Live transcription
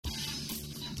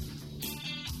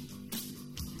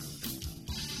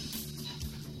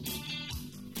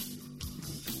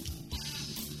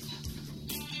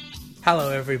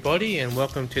Hello everybody and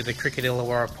welcome to the Cricket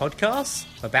Illawarra podcast.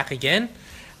 We're back again.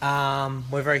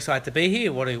 We're very excited to be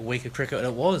here. What a week of cricket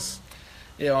it was.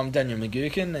 Yeah, I'm Daniel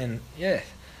McGukin, and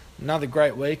another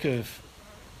great week of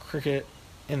cricket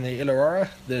in the Illawarra.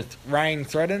 The rain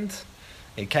threatened,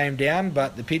 it came down,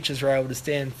 but the pitchers were able to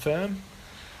stand firm.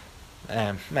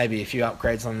 Maybe a few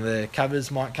upgrades on the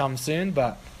covers might come soon,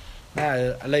 but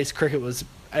no, at least cricket was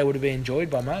able to be enjoyed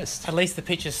by most. At least the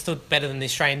pitchers stood better than the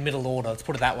Australian middle order, let's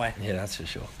put it that way. Yeah, that's for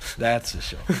sure. That's for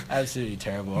sure. Absolutely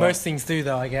terrible. Most things do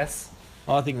though, I guess.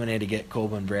 I think we need to get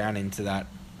Corbin Brown into that,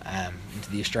 into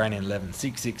the Australian 11.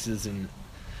 6 sixes and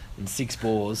 6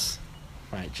 balls.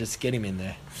 Mate, just get him in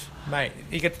there. Mate,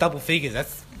 he gets double figures.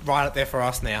 That's right up there for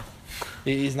us now.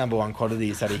 His number one quality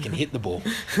is that he can hit the ball.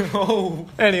 Oh,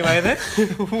 anyway then,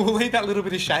 we'll leave that little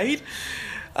bit of shade.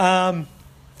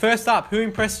 First up, who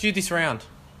impressed you this round?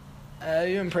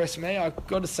 You impressed me. I've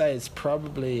got to say it's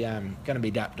probably going to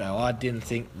be Dapto. I didn't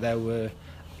think they were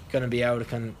going to be able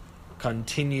to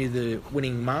continue the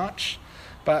winning march,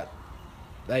 but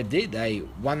they did. They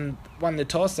won the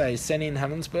toss. They sent in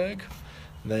Helensburgh.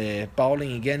 Their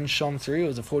bowling again shone through. It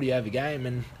was a 40-over game,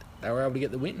 and they were able to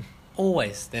get the win.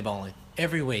 Always they're bowling.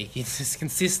 Every week. It's just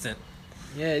consistent.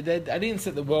 Yeah, they didn't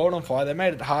set the world on fire. They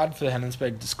made it hard for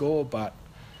Helensburgh to score, but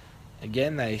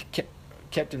again, they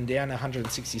kept him down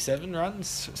 167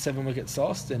 runs, 7 wickets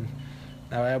lost, and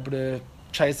they were able to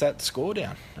chase that score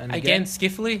down. And again,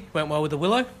 Skiffley went well with the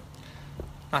Willow.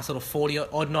 Nice little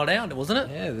 40-odd not out, wasn't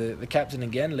it? Yeah, the captain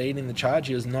again leading the charge.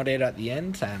 He was not out at the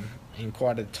end in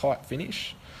quite a tight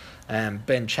finish.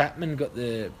 Ben Chapman got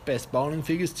the best bowling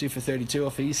figures, 2 for 32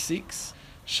 off his 6.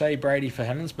 Shea Brady for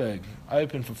Helensburgh,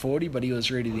 open for 40, but he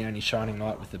was really the only shining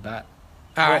light with the bat.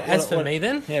 All right, as for me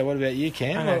then. Yeah, what about you,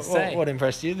 Cam? What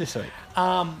impressed you this week?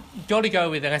 Got to go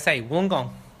with, like I say, Wollongong,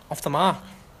 off the mark.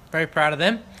 Very proud of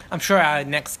them. I'm sure our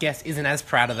next guest isn't as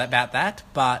proud about that,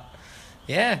 but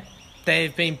yeah,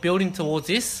 they've been building towards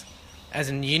this as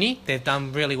in uni. They've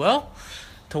done really well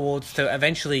to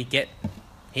eventually get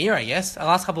here, I guess. The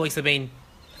last couple of weeks have been...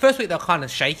 First week they were kind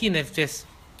of shaky and they've just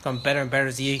gone better and better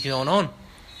as the year's gone on.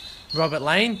 Robert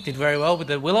Lane did very well with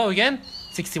the Willow again,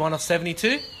 61 off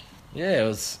 72. Yeah, it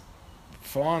was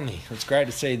finally. It was great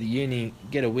to see the uni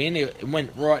get a win. It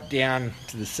went right down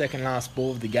to the second last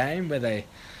ball of the game where they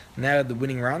nailed the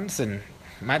winning runs and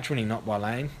match winning not by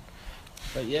Lane.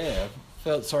 But yeah, I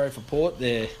felt sorry for Port.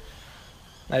 They've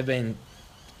been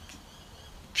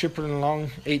tripping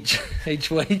along each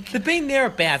week. They've been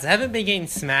thereabouts. They haven't been getting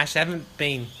smashed. They haven't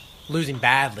been losing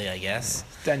badly, I guess.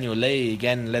 Daniel Lee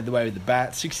again led the way with the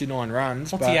bat, 69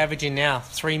 runs. What's he averaging now?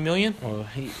 3 million? Well,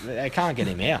 they can't get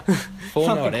him out. 4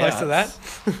 not close out. to that.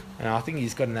 And I think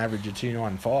he's got an average of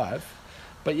 295.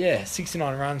 But yeah,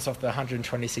 69 runs off the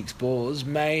 126 balls.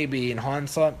 Maybe in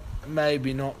hindsight,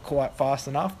 maybe not quite fast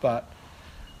enough, but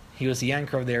he was the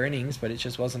anchor of their innings, but it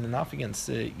just wasn't enough against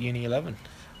the Uni 11.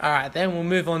 All right, then we'll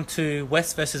move on to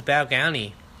West versus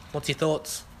Balgownie. What's your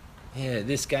thoughts? Yeah,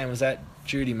 this game was at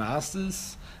Judy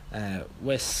Masters.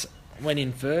 West went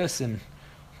in first and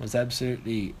was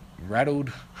absolutely rattled.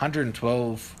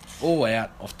 112 all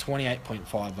out of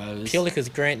 28.5 overs. Purely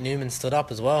Grant Newman stood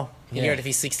up as well. You heard if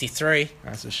he's 63.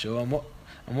 That's for sure. And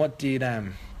what did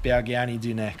Balgownie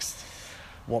do next?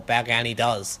 What Balgownie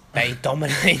does. They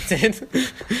dominated.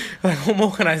 Like, what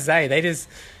more can I say?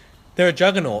 They're a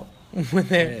juggernaut.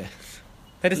 They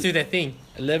just do their thing.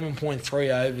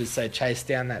 11.3 overs, they chased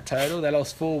down that total. They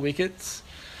lost 4 wickets.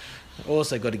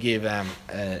 Also got to give a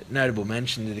notable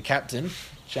mention to the captain,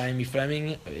 Jamie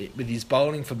Fleming, with his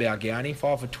bowling for Balgownie,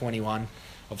 5 for 21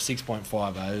 of 6.5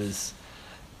 overs.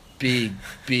 Big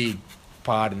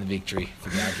part in the victory for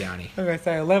Balgownie. I'm going to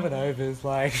say 11 overs,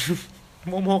 like,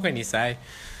 what more can you say?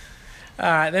 All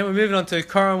right, then we're moving on to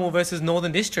Corrimal versus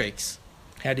Northern Districts.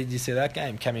 How did you see that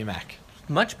game, Cammy Mack?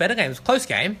 Much better game. It was a close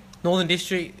game. Northern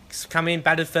Districts come in,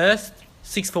 batted first,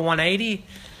 6 for 180.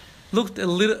 Looked a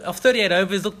little, of 38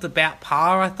 overs, looked about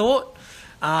par, I thought.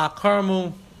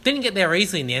 Corrimal didn't get there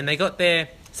easily in the end. They got there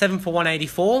 7 for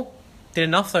 184. Did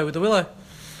enough, though, with the Willow.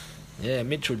 Yeah,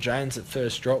 Mitchell Jones at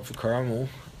first drop for Corrimal.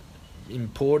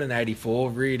 Important 84,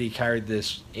 really carried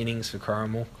this innings for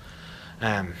Corrimal.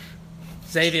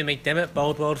 Xavier McDermott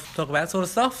bowled well to talk about that sort of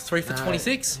stuff. 3 for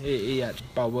 26. He had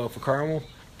bowled well for Corrimal.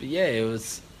 But yeah, it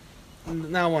was...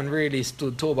 No one really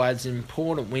stood tall, but it's an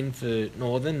important win for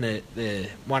Northern. They're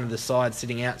one of the sides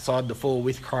sitting outside the 4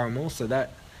 with Corrimal, so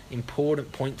that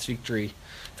important points victory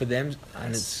for them. Nice.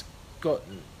 And it's got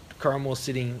Corrimal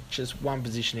sitting just one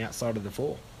position outside of the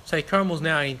 4. So Corrimal's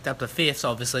now up to 5th,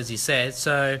 obviously, as you said.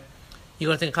 So you've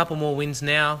got to think a couple more wins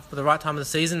now for the right time of the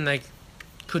season. They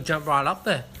could jump right up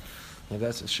there. Yeah,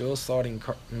 that's for sure. Sliding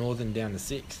Northern down to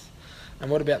 6th.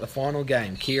 And what about the final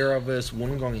game? Kira versus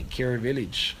Wollongong at Kira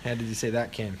Village. How did you see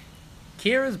that, Cam?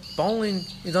 Kira's bowling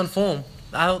is on form.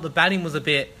 I thought the batting was a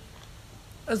bit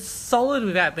solid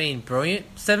without being brilliant.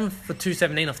 7 for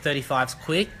 217 off 35's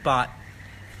quick, but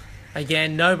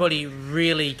again, nobody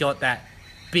really got that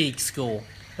big score.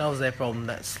 That was their problem,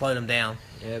 that slowed them down.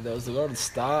 Yeah, there was a lot of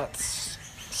starts.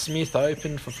 Smith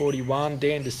opened for 41.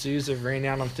 Dan D'Souza ran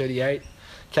out on 38.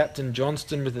 Captain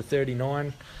Johnston with a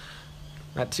 39.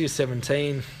 At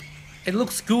 217. It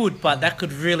looks good, but that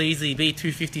could really easily be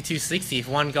 250, 260 if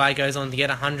one guy goes on to get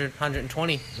 100,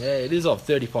 120. Yeah, it is off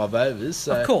 35 overs.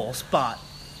 So, of course, but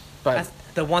that's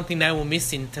the one thing they were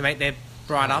missing to make their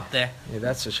right up there. Yeah,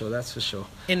 that's for sure.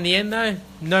 In the end, though,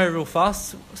 no real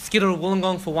fuss. Skittle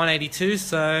Wollongong for 182,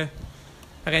 so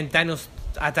again,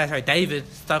 David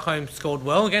Stockholm scored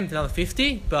well again, another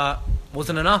 50, but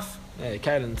wasn't enough. Yeah,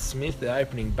 Caden Smith, the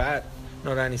opening bat,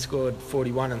 not only scored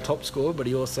 41 and top score, but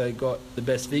he also got the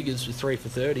best figures with 3 for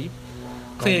 30.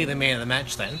 Clearly the man of the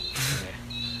match then. Yeah.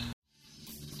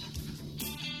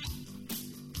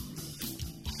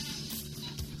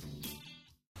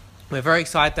 We're very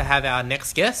excited to have our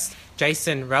next guest,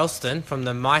 Jason Ralston from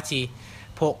the mighty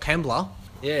Port Kembla.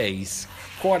 Yeah, he's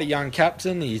quite a young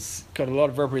captain. He's got a lot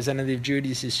of representative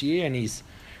duties this year, and he's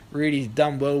really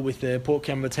done well with the Port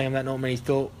Kembla team that not many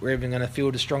thought were even going to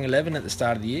field a strong 11 at the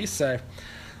start of the year. So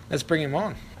let's bring him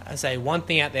on. I say one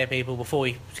thing out there, people, before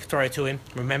we throw it to him.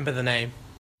 Remember the name.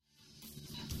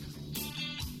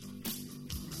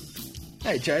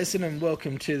 Hey, Jason, and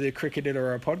welcome to the Cricket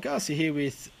Era podcast. You're here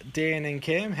with Dan and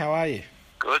Cam. How are you?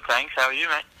 Good, thanks. How are you,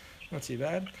 mate? Not too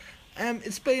bad.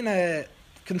 It's been a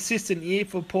consistent year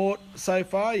for Port so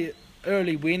far.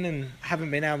 Early win and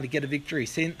haven't been able to get a victory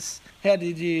since. How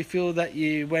did you feel that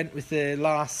you went with the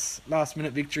last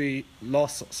minute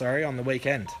loss on the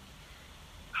weekend?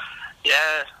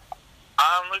 Yeah,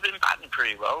 we've been batting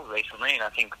pretty well recently, and I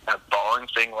think our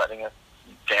bowling's been letting us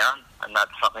down, and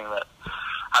that's something that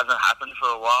hasn't happened for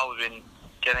a while. We've been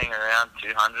getting around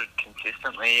 200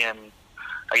 consistently, and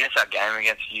I guess our game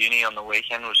against Uni on the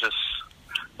weekend was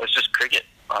just cricket.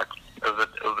 Like it was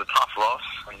a tough loss,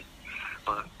 and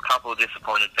there was a couple of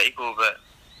disappointed people, but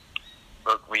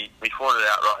look, we fought it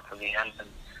out right to the end, and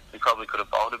we probably could have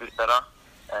bowled a bit better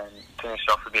and finished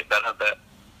off a bit better, but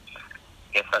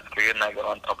I guess that's cricket, and they got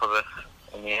on top of us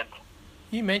in the end.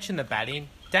 You mentioned the batting.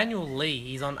 Daniel Lee,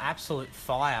 he's on absolute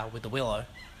fire with the Willow.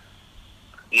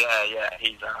 Yeah,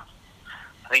 he's.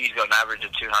 I think he's got an average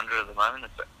of 200 at the moment.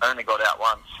 It's only got out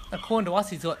once. According to us,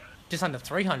 he's got just under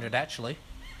 300 actually.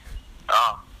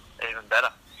 Oh, even better.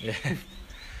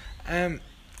 Yeah.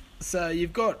 So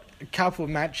you've got a couple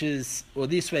of matches, well,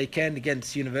 this weekend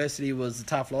against University was a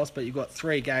tough loss, but you've got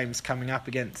 3 games coming up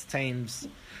against teams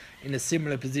in a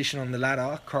similar position on the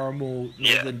ladder, Corrimal,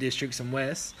 Northern Districts and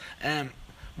West.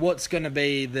 What's going to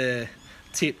be the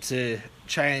tip to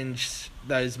change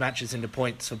those matches into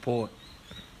points for Port?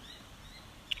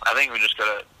 I think we just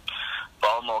got to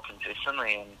bowl more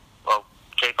consistently and, well,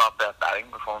 keep up our batting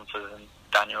performances, and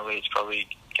Daniel Lee's probably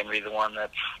going to be the one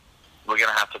that we're going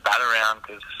to have to bat around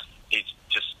because he's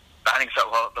just batting so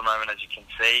well at the moment, as you can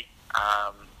see.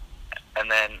 And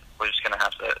then we're just going to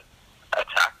have to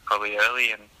attack probably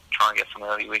early and try and get some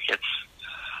early wickets,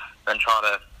 then try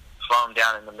to slow them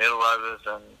down in the middle overs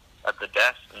and at the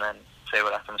death, and then see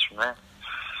what happens from there.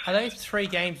 Are those 3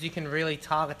 games you can really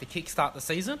target to kickstart the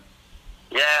season?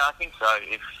 Yeah, I think so.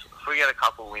 If we get a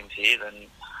couple of wins here, then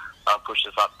that'll push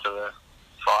us up to the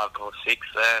 5 or 6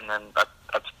 there, and then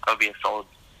that'll be a solid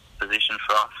position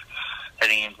for us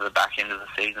heading into the back end of the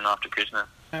season after Christmas.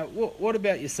 What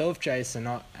about yourself, Jason?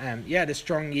 You had a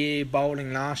strong year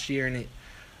bowling last year, and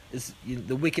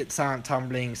the wickets aren't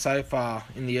tumbling so far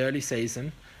in the early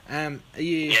season. Are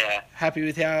you happy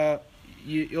with how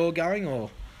you're going, or?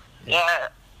 Yeah,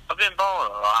 I've been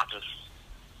bowling a lot.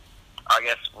 I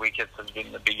guess wickets has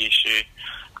been the big issue.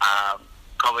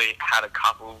 Probably had a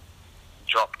couple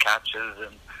drop catches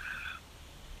and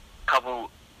a couple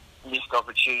missed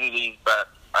opportunities, but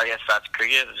I guess that's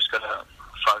cricket. I've just got to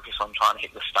focus on trying to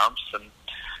hit the stumps and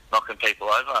knocking people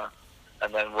over,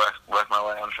 and then work my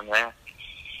way on from there.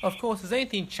 Of course. Has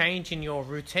anything changed in your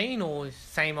routine, or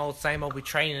same old with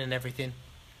training and everything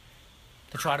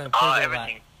to try to improve all that?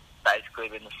 Everything's basically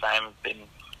been the same. I've been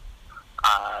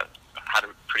had a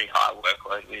pretty high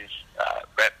workload with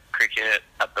rep cricket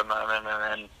at the moment,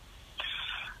 and then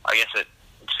I guess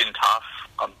it's been tough.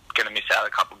 I'm going to miss out a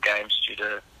couple of games due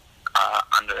to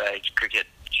underage cricket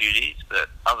duties, but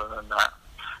other than that,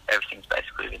 everything's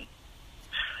basically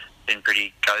been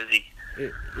pretty cosy.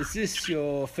 Is this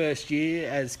your first year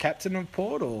as captain of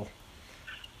Port, or?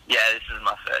 Yeah, this is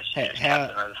my first year as How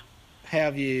captain.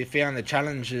 have you found the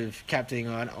challenge of captaining?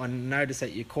 I noticed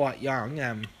that you're quite young.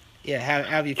 How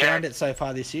have you found it so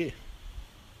far this year?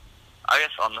 I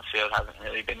guess on the field hasn't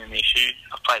really been an issue.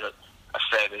 I've played a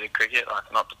fair bit of cricket, like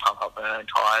not to pump up my own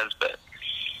tyres, but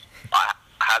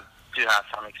I do have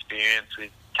some experience with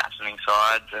captaining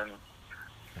sides, and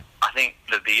I think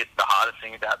the hardest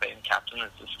thing about being captain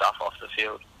is the stuff off the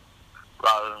field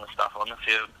rather than the stuff on the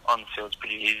field. On the field's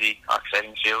pretty easy, like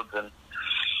setting fields and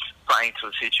playing to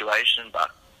a situation, but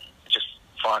just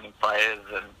finding players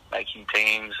and making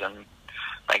teams and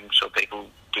making sure people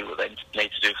do what they need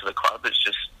to do for the club has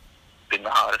just been the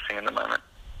hardest thing at the moment.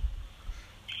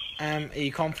 Are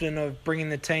you confident of bringing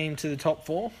the team to the top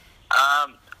four?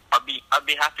 I'd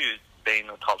be happy with being in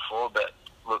the top four, but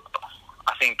look,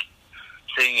 I think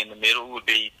sitting in the middle would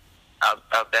be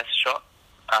our best shot.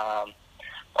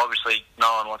 Obviously,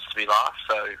 no one wants to be last,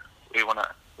 so we want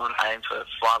to aim for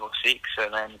 5 or 6,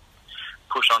 and then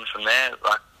push on from there.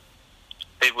 Like,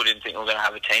 people didn't think we were going to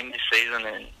have a team this season,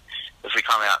 and if we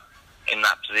come out in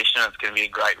that position, it's going to be a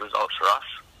great result for us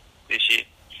this year.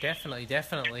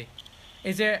 Definitely.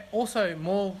 Is there also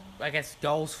more, I guess,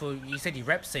 goals for, you said your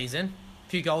rep season, a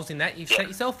few goals in that you've set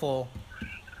yourself, or?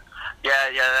 Yeah,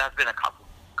 there have been a couple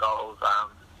goals.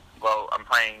 I'm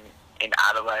playing in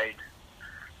Adelaide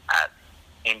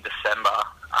in December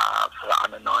for the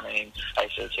under-19s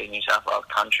ACT New South Wales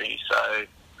country, so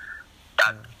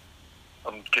that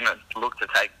I'm going to look to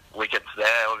take wickets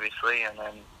there, obviously, and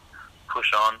then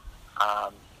push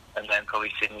on, and then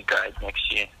probably Sydney grades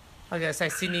next year. I was going to say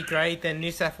Sydney grade, then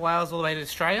New South Wales all the way to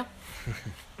Australia.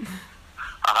 I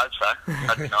hope so.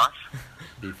 That'd be nice.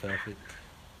 Be perfect.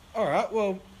 All right,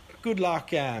 well, good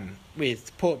luck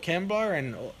with Port Kembla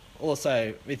and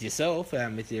also with yourself,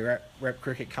 with your rep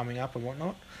cricket coming up and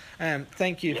whatnot.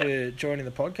 Thank you for joining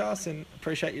the podcast and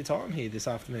appreciate your time here this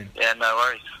afternoon. Yeah, no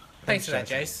worries. Thanks for that,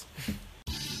 Jace.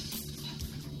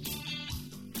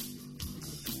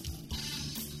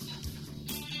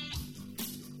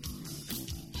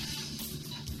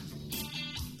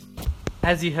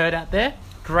 As you heard out there,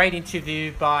 great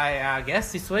interview by our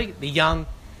guest this week, the young,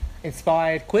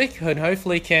 inspired Quick, and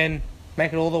hopefully can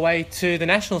make it all the way to the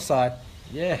national side.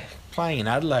 Yeah, playing in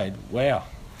Adelaide. Wow.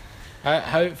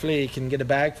 Hopefully he can get a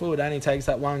bag full. It only takes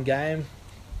that one game.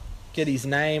 Get his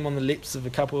name on the lips of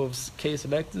a couple of key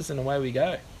selectors and away we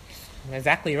go.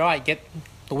 Exactly right. Get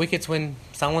the wickets when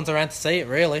someone's around to see it,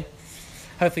 really.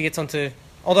 Hopefully gets onto...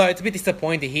 Although it's a bit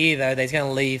disappointing to hear, though, that he's going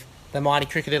to leave the mighty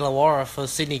cricket Illawarra for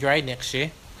Sydney grade next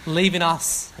year. Leaving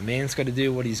us. A man's got to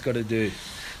do what he's got to do.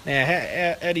 Now,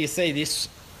 how do you see this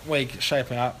week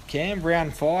shaping up, Cam?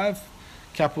 Round 5,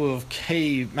 couple of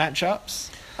key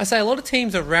matchups. I say a lot of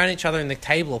teams around each other in the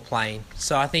table are playing.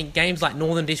 So I think games like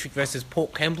Northern District versus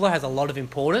Port Kembla has a lot of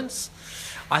importance.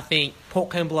 I think Port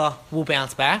Kembla will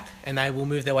bounce back and they will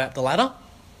move their way up the ladder.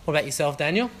 What about yourself,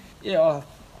 Daniel? Yeah,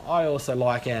 I also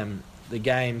like the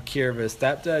game Kira versus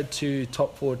Dapto, 2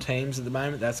 top 4 teams at the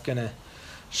moment. That's going to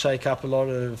shake up a lot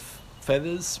of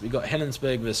feathers. We got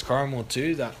Helensburgh versus Corrimal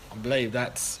too. I believe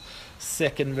that's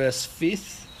 2nd versus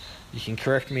 5th. You can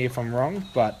correct me if I'm wrong,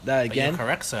 but again... You're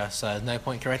correct, sir, so there's no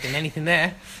point correcting anything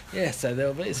there. Yeah, so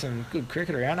there'll be some good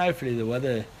cricket around. Hopefully the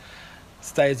weather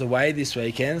stays away this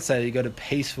weekend, so you've got a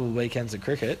peaceful weekends of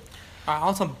cricket. All right,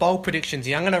 on some bold predictions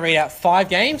here. I'm going to read out 5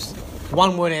 games.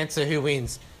 1-word answer, who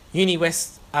wins? Uni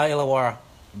West Illawarra.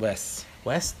 West.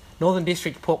 Northern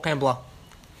District Port Kembla.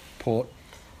 Port.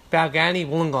 Balgownie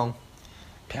Wollongong.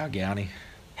 Balgownie.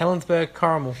 Helensburgh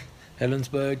Corrimal.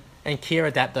 Helensburgh. And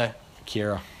Kira Dapto.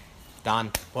 Kira.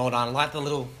 Done. Well done. I like the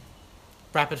little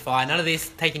rapid fire. None of this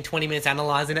taking 20 minutes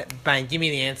analysing it. Bang, give me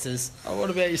the answers. Oh,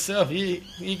 what about yourself? You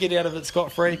get out of it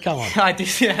scot-free? Come on. I do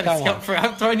get out of it scot-free.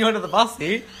 I'm throwing you under the bus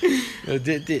here.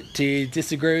 Do you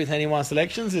disagree with any of my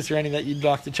selections? Is there any that you'd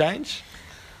like to change?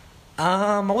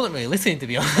 I wasn't really listening, to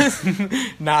be honest.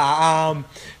 To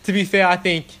be fair, I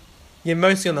think you're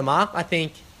mostly on the mark. I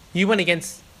think you went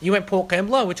Port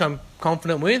Kembla, which I'm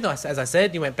confident with. As I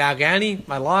said, you went Balgownie,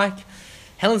 I like.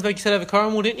 Helensburgh you said over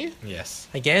Corrimal, didn't you? Yes.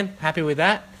 Again, happy with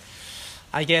that.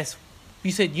 I guess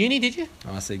you said Uni, did you?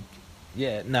 I said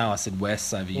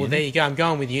West over Uni. Well, there you go. I'm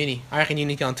going with Uni. I reckon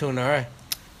Uni's going 2 in a row.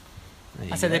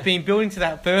 I said they've been building to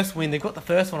that first win. They've got the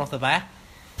first one off the back.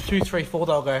 2, 3, 4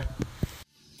 they'll go.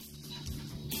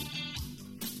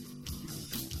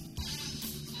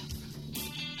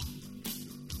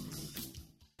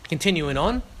 Continuing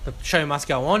on, the show must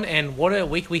go on, and what a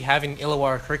week we have in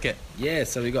Illawarra cricket. Yeah,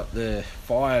 so we got the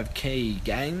 5 key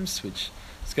games, which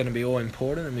is going to be all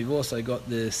important, and we've also got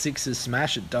the Sixers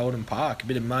smash at Dalton Park, a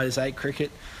bit of Motor's 8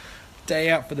 cricket, day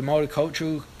out for the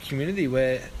multicultural community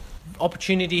where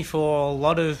opportunity for a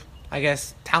lot of, I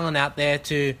guess, talent out there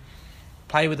to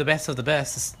play with the best of the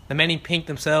best. The men in pink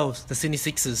themselves, the Sydney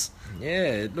Sixers.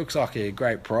 Yeah, it looks like a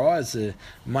great prize.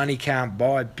 Money can't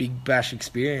buy Big Bash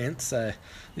experience. So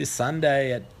this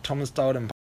Sunday at Thomas Dalton